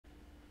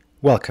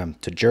Welcome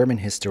to German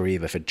History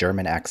with a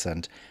German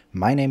accent.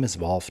 My name is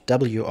Wolf,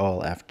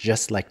 W-O-L-F,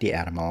 just like the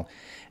animal,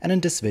 and in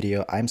this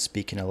video I'm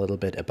speaking a little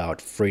bit about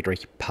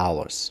Friedrich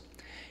Paulus.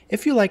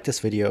 If you like this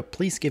video,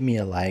 please give me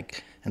a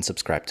like and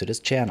subscribe to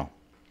this channel.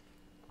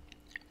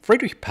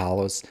 Friedrich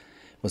Paulus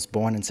was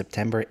born in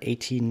September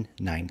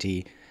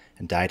 1890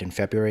 and died in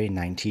February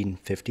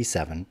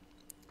 1957.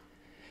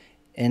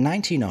 In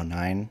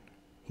 1909,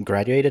 he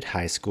graduated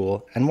high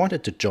school and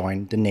wanted to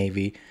join the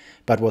Navy,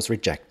 but was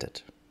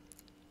rejected.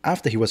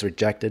 After he was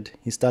rejected,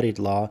 he studied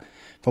law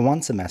for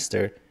one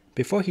semester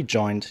before he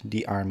joined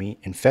the army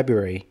in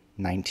February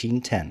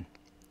 1910.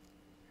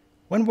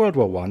 When World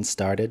War I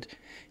started,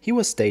 he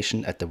was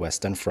stationed at the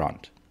Western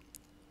Front.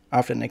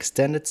 After an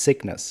extended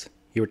sickness,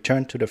 he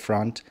returned to the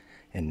front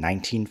in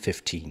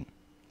 1915.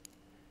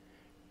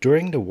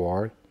 During the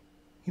war,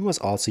 he was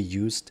also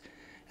used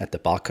at the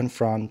Balkan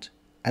Front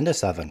and the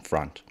Southern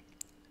Front.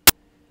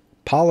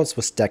 Paulus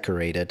was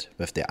decorated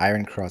with the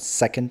Iron Cross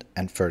 2nd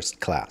and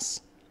 1st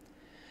class.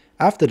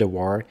 After the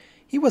war,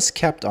 he was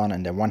kept on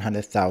in the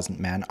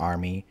 100,000-man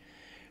army.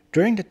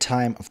 During the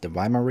time of the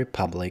Weimar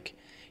Republic,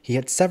 he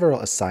had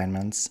several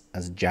assignments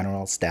as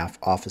general staff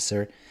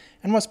officer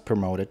and was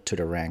promoted to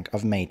the rank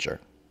of major.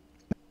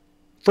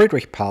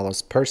 Friedrich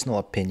Paulus' personal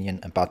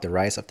opinion about the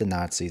rise of the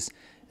Nazis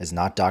is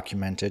not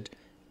documented,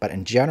 but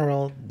in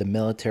general, the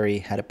military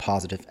had a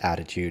positive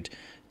attitude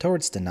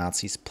towards the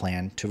Nazis'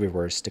 plan to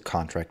reverse the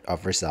Contract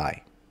of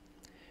Versailles.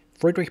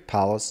 Friedrich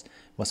Paulus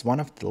was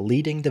one of the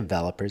leading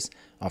developers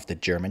of the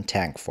German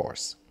tank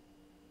force.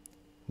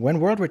 When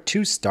World War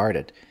II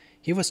started,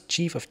 he was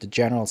chief of the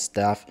general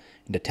staff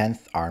in the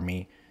 10th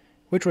Army,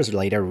 which was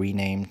later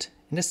renamed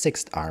in the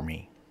 6th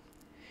Army.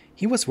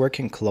 He was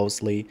working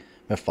closely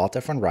with Walter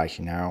von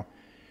Reichenau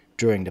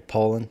during the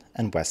Poland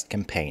and West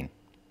campaign.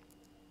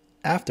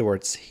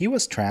 Afterwards, he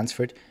was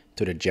transferred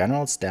to the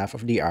general staff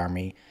of the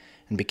army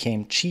and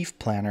became chief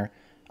planner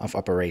of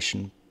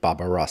Operation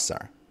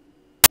Barbarossa,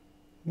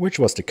 which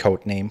was the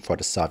code name for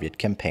the Soviet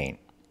campaign.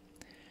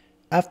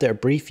 After a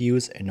brief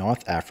use in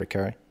North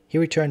Africa, he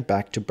returned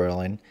back to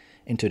Berlin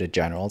into the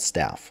general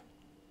staff.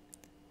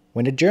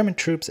 When the German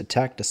troops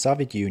attacked the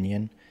Soviet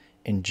Union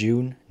in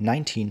June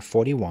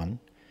 1941,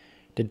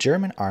 the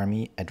German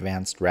army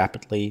advanced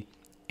rapidly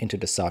into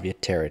the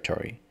Soviet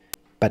territory.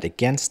 But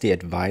against the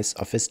advice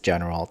of his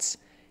generals,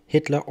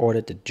 Hitler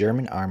ordered the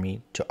German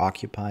army to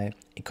occupy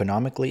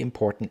economically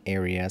important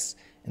areas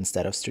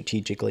instead of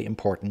strategically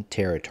important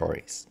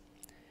territories.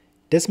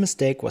 This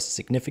mistake was a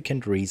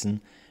significant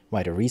reason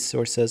why the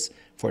resources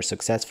for a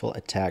successful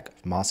attack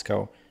of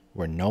Moscow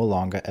were no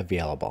longer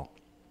available.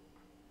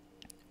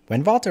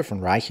 When Walter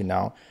von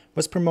Reichenau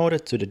was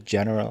promoted to the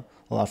general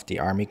of the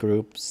Army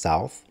Group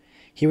South,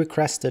 he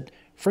requested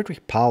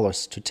Friedrich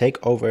Paulus to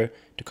take over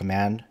the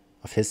command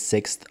of his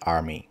 6th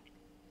Army.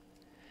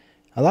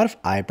 A lot of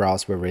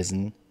eyebrows were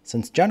risen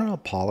since General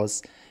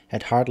Paulus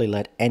had hardly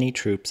led any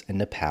troops in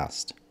the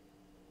past.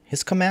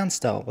 His command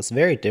style was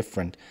very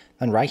different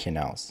than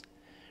Reichenau's.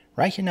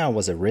 Reichenau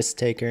was a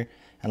risk-taker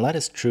and led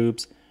his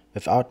troops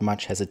without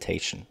much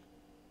hesitation,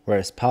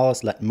 whereas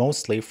Paulus led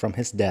mostly from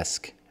his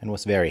desk and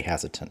was very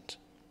hesitant.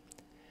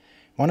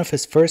 One of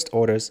his first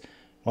orders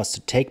was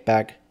to take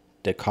back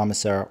the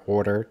Commissar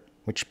order,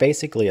 which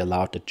basically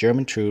allowed the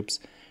German troops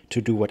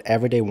to do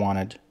whatever they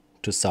wanted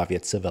to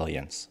Soviet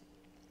civilians.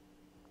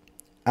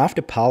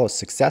 After Paulus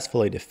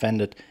successfully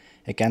defended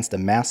against a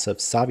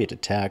massive Soviet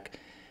attack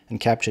and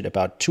captured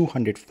about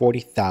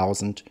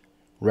 240,000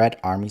 Red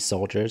Army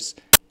soldiers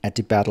at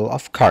the Battle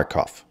of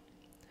Kharkov,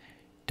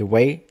 the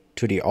way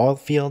to the oil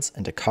fields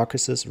in the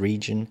Caucasus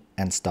region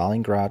and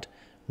Stalingrad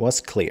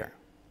was clear.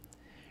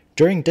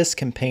 During this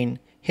campaign,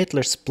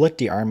 Hitler split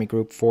the army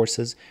group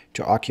forces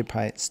to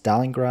occupy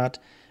Stalingrad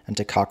and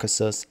the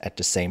Caucasus at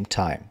the same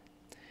time.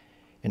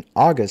 In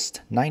August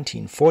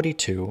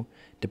 1942,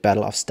 the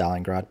Battle of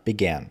Stalingrad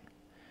began.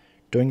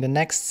 During the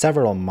next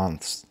several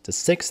months, the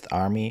 6th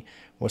Army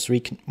was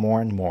weakened more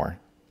and more,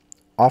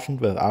 often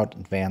without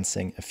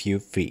advancing a few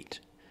feet.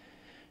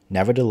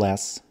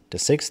 Nevertheless, the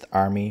 6th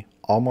Army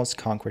almost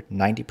conquered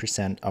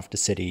 90% of the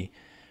city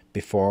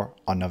before,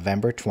 on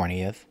November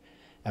 20th,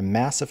 a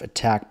massive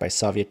attack by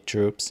Soviet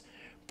troops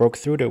broke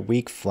through the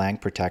weak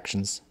flank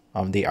protections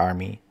of the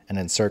army and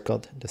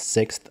encircled the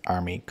 6th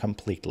Army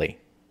completely.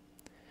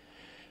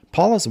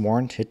 Paulus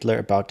warned Hitler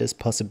about this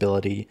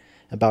possibility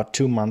about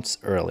 2 months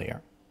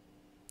earlier.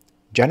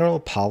 General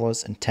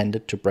Paulus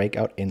intended to break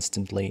out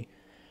instantly,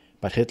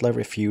 but Hitler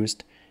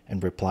refused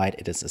and replied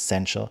it is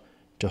essential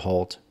to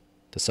hold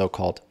the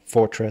so-called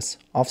Fortress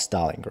of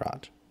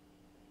Stalingrad.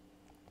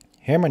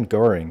 Hermann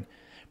Göring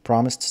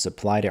promised to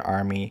supply the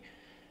army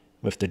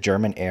with the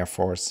German Air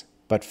Force,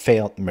 but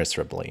failed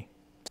miserably.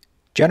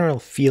 General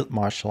Field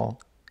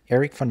Marshal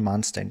Erich von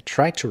Manstein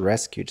tried to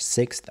rescue the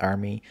 6th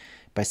Army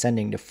by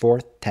sending the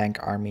 4th Tank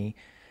Army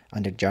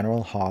under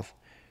General Hoff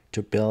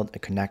to build a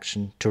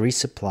connection to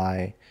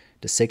resupply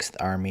the 6th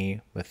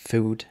Army with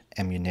food,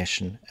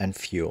 ammunition, and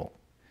fuel.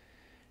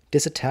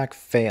 This attack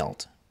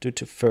failed, due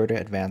to further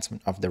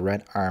advancement of the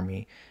Red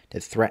Army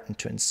that threatened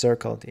to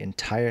encircle the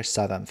entire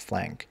southern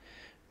flank,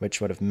 which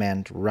would have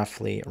meant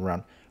roughly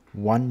around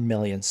 1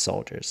 million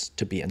soldiers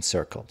to be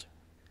encircled.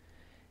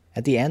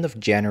 At the end of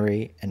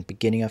January and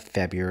beginning of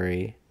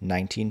February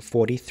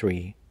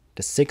 1943,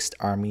 the Sixth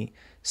Army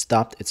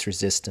stopped its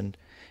resistance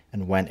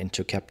and went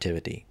into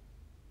captivity.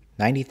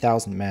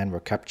 90,000 men were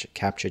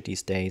captured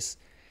these days,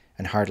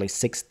 and hardly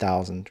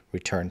 6,000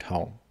 returned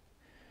home.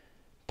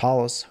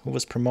 Paulus, who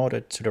was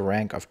promoted to the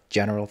rank of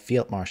General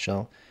Field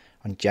Marshal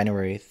on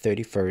January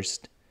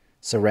 31st,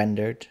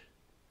 surrendered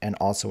and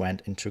also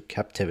went into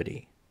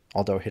captivity,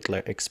 although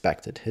Hitler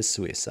expected his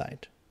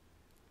suicide.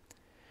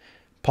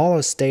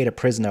 Paulus stayed a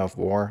prisoner of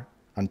war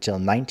until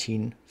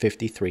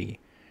 1953,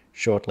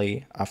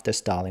 shortly after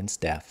Stalin's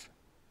death.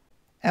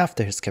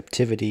 After his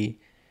captivity,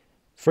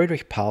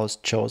 Friedrich Paulus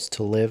chose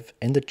to live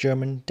in the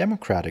German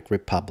Democratic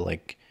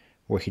Republic,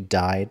 where he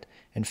died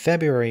in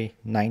February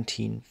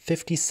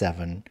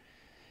 1957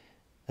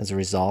 as a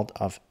result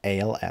of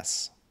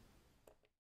ALS.